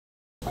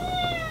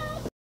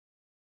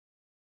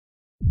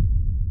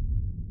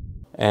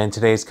And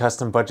today's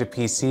custom budget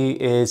PC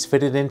is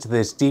fitted into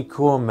this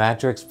Deepcool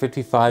Matrexx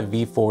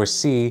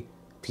 55V4C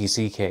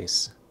PC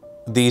case.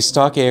 The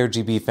stock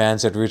ARGB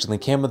fans that originally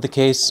came with the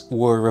case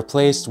were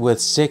replaced with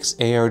 6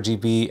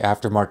 ARGB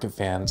aftermarket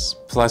fans,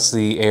 plus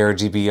the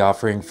ARGB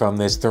offering from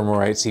this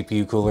Thermalright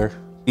CPU cooler.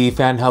 The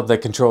fan hub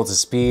that controls the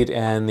speed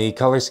and the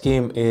color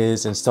scheme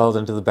is installed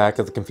into the back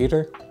of the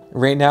computer.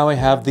 Right now I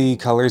have the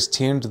colors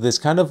tuned to this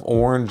kind of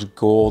orange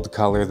gold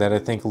color that I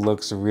think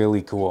looks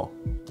really cool.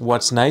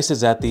 What's nice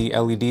is that the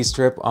LED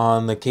strip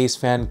on the case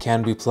fan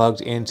can be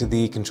plugged into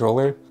the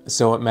controller,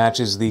 so it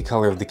matches the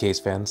color of the case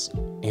fans.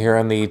 Here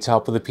on the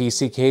top of the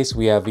PC case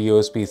we have a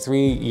USB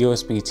 3,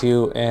 USB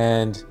 2,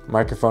 and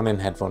microphone and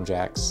headphone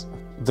jacks.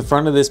 The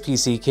front of this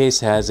PC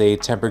case has a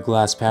tempered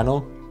glass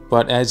panel,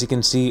 but as you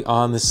can see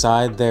on the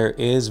side there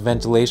is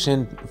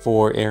ventilation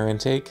for air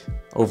intake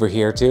over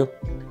here too.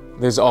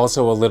 There's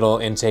also a little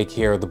intake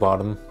here at the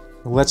bottom.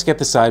 Let's get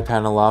the side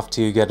panel off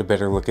to get a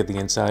better look at the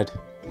inside.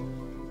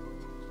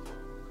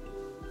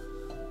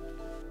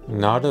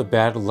 Not a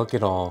bad look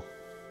at all.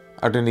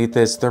 Underneath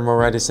this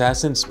Thermalright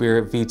Assassin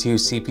Spirit V2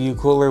 CPU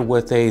cooler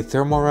with a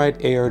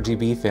Thermalright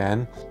ARGB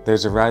fan,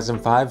 there's a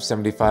Ryzen 5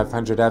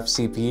 7500F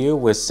CPU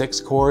with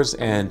 6 cores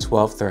and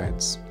 12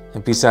 threads.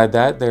 And beside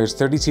that, there's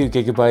 32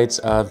 GB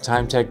of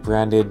Timetec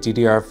branded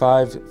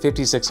DDR5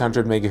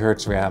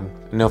 5600MHz RAM.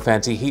 No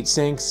fancy heat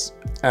sinks,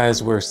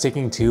 as we're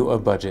sticking to a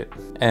budget.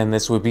 And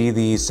this would be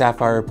the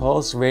Sapphire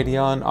Pulse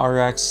Radeon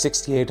RX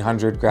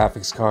 6800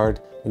 graphics card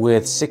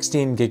with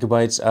 16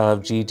 GB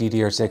of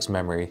GDDR6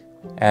 memory.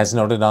 As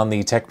noted on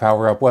the Tech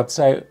Power Up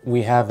website,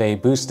 we have a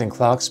boost in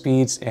clock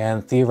speeds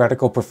and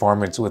theoretical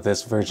performance with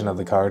this version of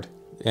the card.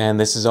 And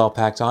this is all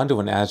packed onto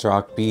an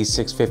AsRock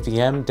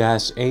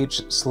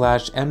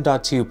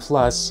B650M-H/M.2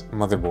 Plus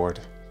motherboard.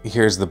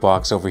 Here's the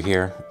box over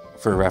here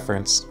for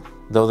reference.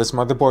 Though this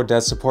motherboard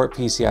does support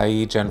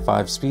PCIe Gen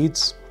 5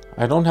 speeds,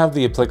 I don't have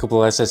the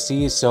applicable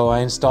SSD, so I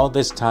installed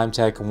this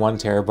Timetec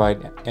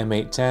 1TB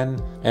M810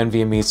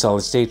 NVMe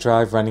solid state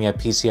drive running at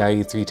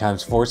PCIe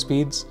 3x4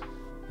 speeds,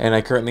 and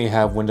I currently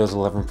have Windows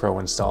 11 Pro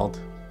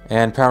installed.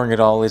 And powering it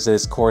all is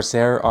this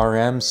Corsair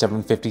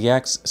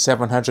RM750x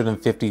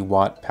 750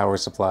 watt power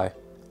supply.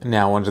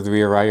 Now under the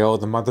rear I/O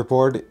of the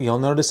motherboard, you'll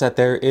notice that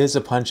there is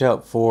a punch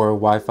out for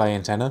Wi-Fi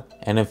antenna.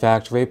 And in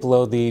fact, right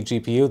below the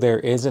GPU, there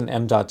is an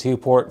M.2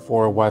 port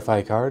for a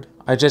Wi-Fi card.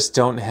 I just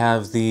don't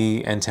have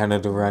the antenna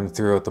to run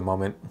through at the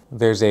moment.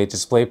 There's a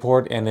display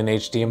port and an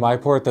HDMI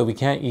port that we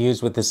can't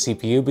use with the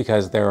CPU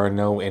because there are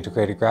no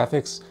integrated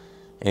graphics.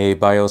 A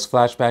BIOS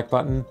flashback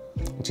button,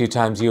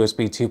 2x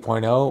USB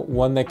 2.0,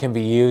 one that can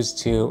be used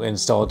to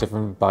install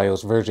different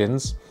BIOS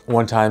versions,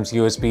 1x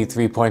USB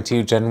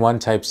 3.2 Gen 1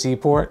 Type-C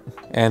port,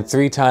 and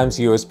 3x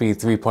USB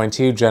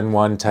 3.2 Gen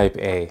 1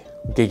 Type-A,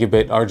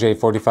 gigabit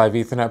RJ45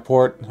 Ethernet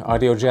port,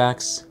 audio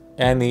jacks,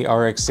 and the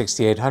RX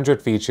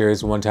 6800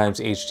 features 1x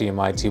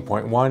HDMI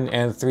 2.1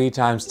 and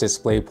 3x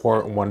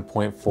DisplayPort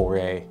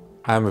 1.4a.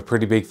 I'm a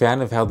pretty big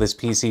fan of how this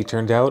PC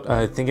turned out.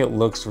 I think it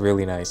looks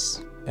really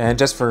nice. And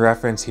just for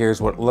reference, here's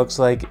what it looks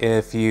like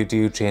if you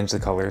do change the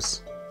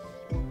colors.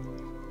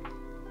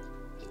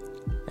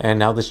 And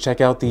now let's check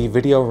out the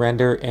video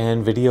render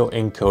and video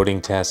encoding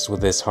tests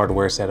with this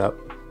hardware setup.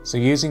 So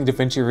using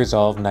DaVinci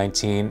Resolve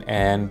 19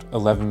 and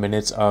 11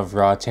 minutes of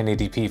raw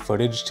 1080p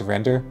footage to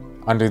render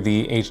under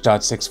the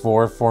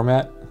H.64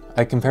 format,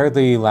 I compared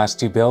the last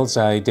two builds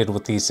I did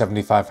with the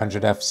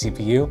 7500F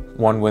CPU,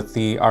 one with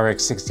the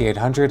RX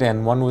 6800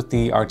 and one with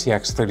the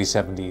RTX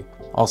 3070.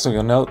 Also,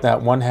 you'll note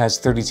that one has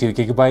 32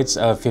 GB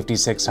of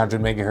 5600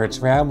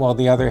 MHz RAM, while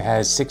the other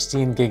has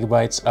 16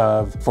 GB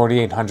of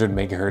 4800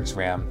 MHz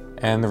RAM.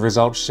 And the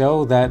results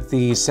show that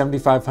the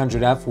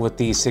 7500F with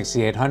the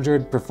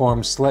 6800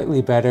 performed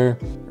slightly better,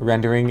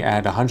 rendering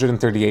at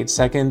 138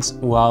 seconds,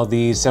 while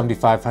the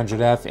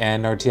 7500F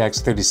and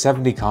RTX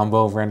 3070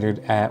 combo rendered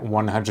at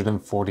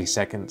 140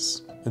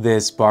 seconds.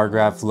 This bar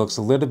graph looks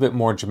a little bit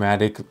more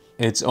dramatic.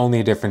 It's only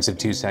a difference of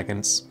 2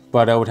 seconds.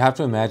 But I would have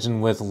to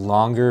imagine with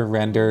longer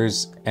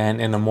renders and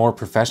in a more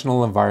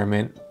professional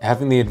environment,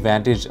 having the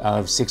advantage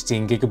of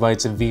 16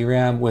 GB of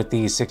VRAM with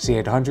the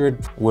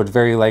 6800 would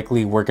very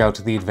likely work out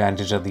to the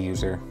advantage of the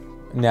user.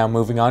 Now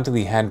moving on to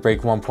the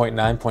Handbrake 1.9.0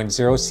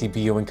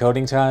 CPU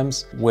encoding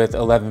times with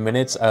 11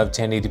 minutes of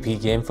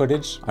 1080p game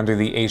footage under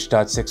the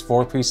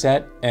H.64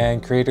 preset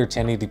and Creator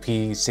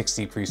 1080p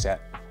 60 preset.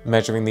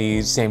 Measuring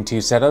the same two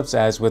setups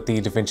as with the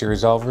DaVinci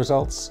Resolve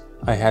results,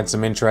 I had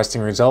some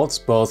interesting results.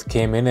 Both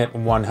came in at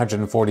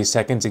 140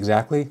 seconds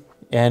exactly.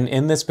 And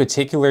in this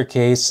particular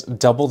case,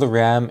 double the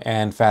RAM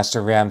and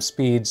faster RAM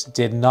speeds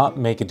did not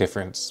make a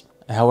difference.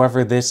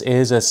 However, this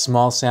is a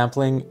small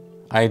sampling.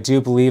 I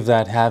do believe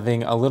that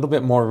having a little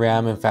bit more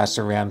RAM and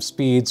faster RAM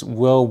speeds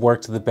will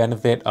work to the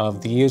benefit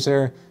of the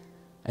user,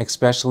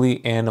 especially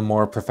in a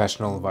more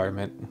professional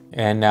environment.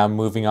 And now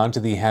moving on to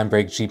the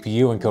Handbrake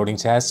GPU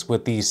encoding test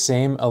with the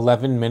same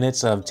 11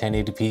 minutes of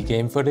 1080p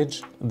game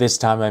footage. This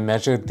time I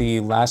measured the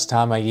last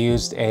time I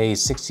used a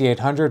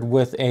 6800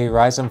 with a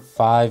Ryzen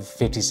 5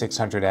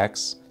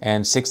 5600X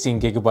and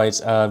 16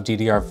 gigabytes of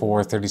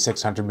DDR4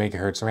 3600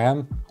 MHz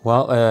RAM.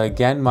 Well,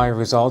 again, my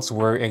results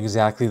were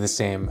exactly the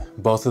same.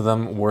 Both of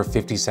them were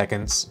 50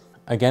 seconds.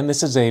 Again,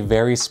 this is a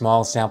very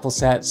small sample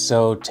set,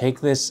 so take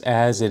this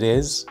as it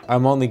is.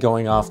 I'm only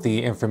going off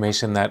the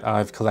information that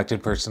I've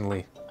collected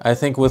personally. I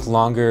think with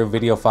longer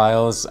video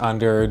files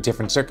under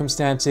different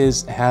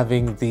circumstances,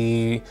 having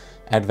the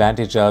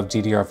advantage of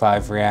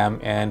DDR5 RAM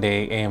and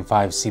a AM5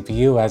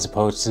 CPU as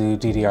opposed to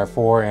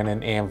DDR4 and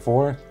an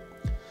AM4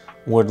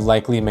 would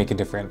likely make a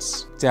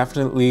difference.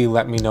 Definitely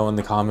let me know in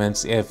the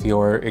comments if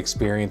you're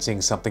experiencing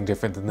something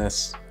different than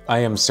this. I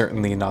am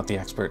certainly not the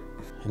expert.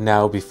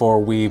 Now, before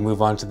we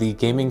move on to the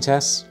gaming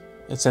tests,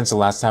 since the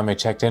last time I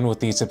checked in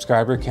with the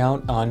subscriber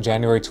count on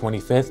January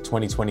 25th,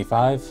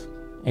 2025,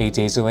 8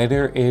 days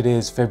later, it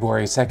is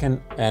February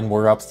 2nd, and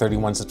we're up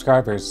 31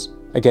 subscribers.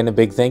 Again, a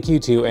big thank you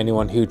to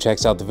anyone who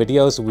checks out the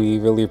videos, we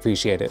really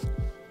appreciate it.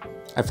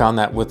 I found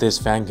that with this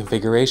fan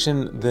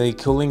configuration, the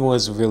cooling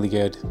was really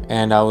good,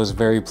 and I was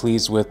very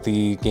pleased with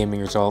the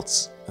gaming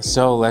results.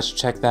 So let's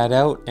check that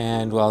out,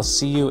 and I'll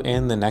see you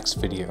in the next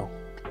video.